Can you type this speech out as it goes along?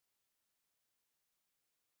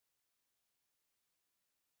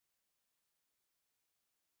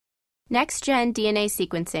NextGen DNA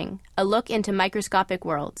sequencing, a look into microscopic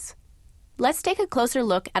worlds. Let's take a closer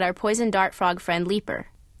look at our poison dart frog friend Leaper.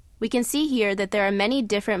 We can see here that there are many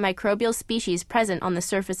different microbial species present on the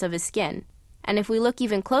surface of his skin, and if we look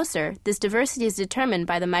even closer, this diversity is determined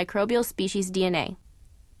by the microbial species DNA.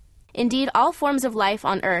 Indeed, all forms of life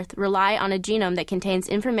on Earth rely on a genome that contains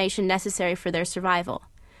information necessary for their survival.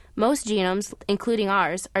 Most genomes, including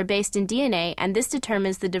ours, are based in DNA, and this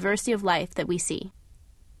determines the diversity of life that we see.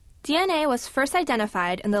 DNA was first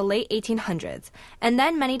identified in the late 1800s, and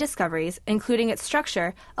then many discoveries, including its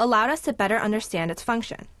structure, allowed us to better understand its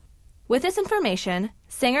function. With this information,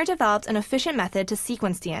 Sanger developed an efficient method to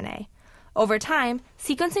sequence DNA. Over time,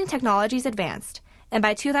 sequencing technologies advanced, and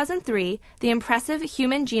by 2003, the impressive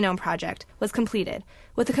Human Genome Project was completed,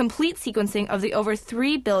 with a complete sequencing of the over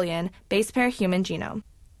 3 billion base pair human genome.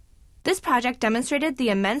 This project demonstrated the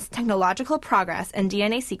immense technological progress in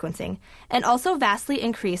DNA sequencing and also vastly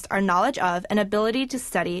increased our knowledge of and ability to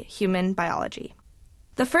study human biology.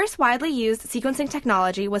 The first widely used sequencing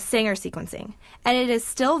technology was Sanger sequencing, and it is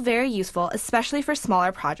still very useful, especially for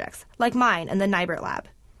smaller projects, like mine in the NIBRT lab.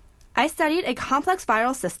 I studied a complex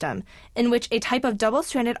viral system in which a type of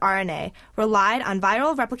double-stranded RNA relied on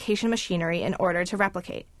viral replication machinery in order to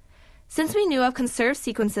replicate. Since we knew of conserved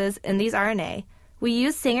sequences in these RNA, we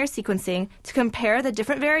used Sanger sequencing to compare the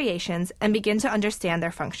different variations and begin to understand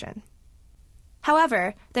their function.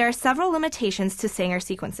 However, there are several limitations to Sanger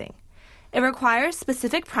sequencing. It requires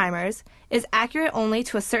specific primers, is accurate only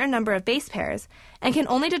to a certain number of base pairs, and can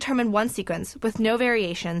only determine one sequence with no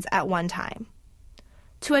variations at one time.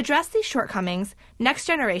 To address these shortcomings, next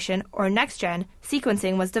generation, or NextGen,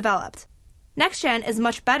 sequencing was developed. NextGen is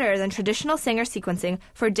much better than traditional Sanger sequencing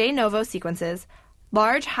for de novo sequences,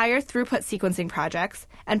 large, higher throughput sequencing projects,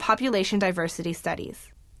 and population diversity studies.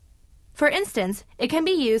 For instance, it can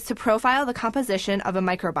be used to profile the composition of a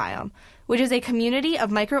microbiome, which is a community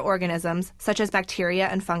of microorganisms such as bacteria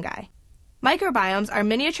and fungi. Microbiomes are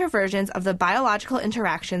miniature versions of the biological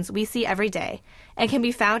interactions we see every day and can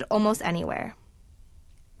be found almost anywhere.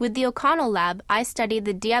 With the O'Connell lab, I studied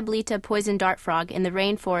the Diablita poison dart frog in the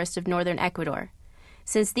rainforest of northern Ecuador.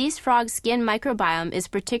 Since these frogs' skin microbiome is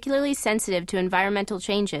particularly sensitive to environmental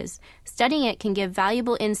changes, studying it can give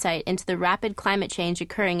valuable insight into the rapid climate change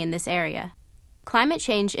occurring in this area. Climate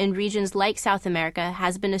change in regions like South America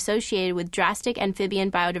has been associated with drastic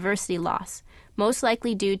amphibian biodiversity loss, most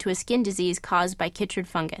likely due to a skin disease caused by chytrid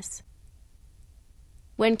fungus.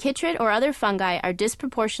 When chytrid or other fungi are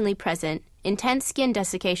disproportionately present, intense skin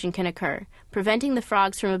desiccation can occur, preventing the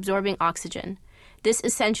frogs from absorbing oxygen. This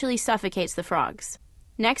essentially suffocates the frogs.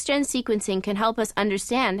 NextGen sequencing can help us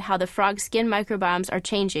understand how the frog's skin microbiomes are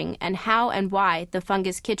changing and how and why the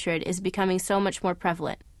fungus chytrid is becoming so much more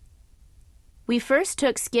prevalent. We first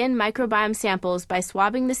took skin microbiome samples by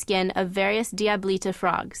swabbing the skin of various Diablita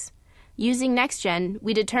frogs. Using NextGen,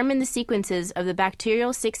 we determined the sequences of the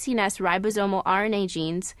bacterial 16S ribosomal RNA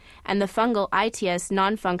genes and the fungal ITS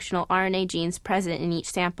non-functional RNA genes present in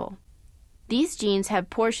each sample. These genes have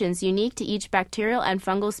portions unique to each bacterial and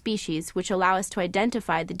fungal species, which allow us to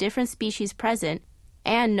identify the different species present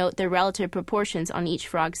and note their relative proportions on each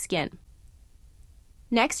frog's skin.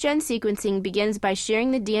 NextGen sequencing begins by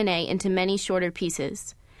shearing the DNA into many shorter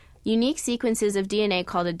pieces. Unique sequences of DNA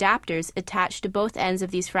called adapters attach to both ends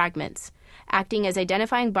of these fragments, acting as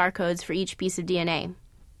identifying barcodes for each piece of DNA.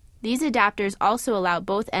 These adapters also allow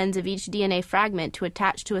both ends of each DNA fragment to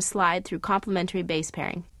attach to a slide through complementary base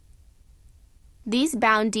pairing. These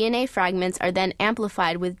bound DNA fragments are then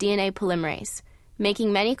amplified with DNA polymerase,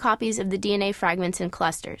 making many copies of the DNA fragments in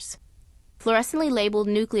clusters. Fluorescently labeled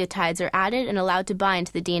nucleotides are added and allowed to bind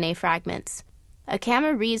to the DNA fragments. A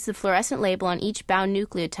camera reads the fluorescent label on each bound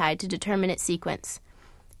nucleotide to determine its sequence.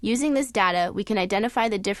 Using this data, we can identify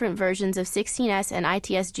the different versions of 16S and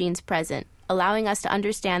ITS genes present, allowing us to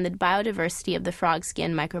understand the biodiversity of the frog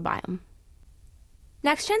skin microbiome.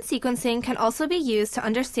 NextGen sequencing can also be used to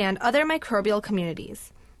understand other microbial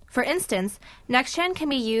communities. For instance, NextGen can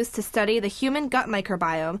be used to study the human gut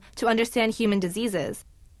microbiome to understand human diseases,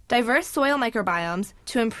 diverse soil microbiomes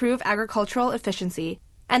to improve agricultural efficiency,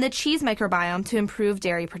 and the cheese microbiome to improve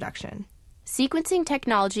dairy production. Sequencing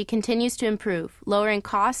technology continues to improve, lowering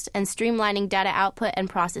cost and streamlining data output and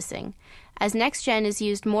processing. As NextGen is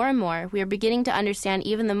used more and more, we are beginning to understand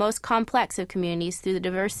even the most complex of communities through the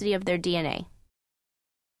diversity of their DNA.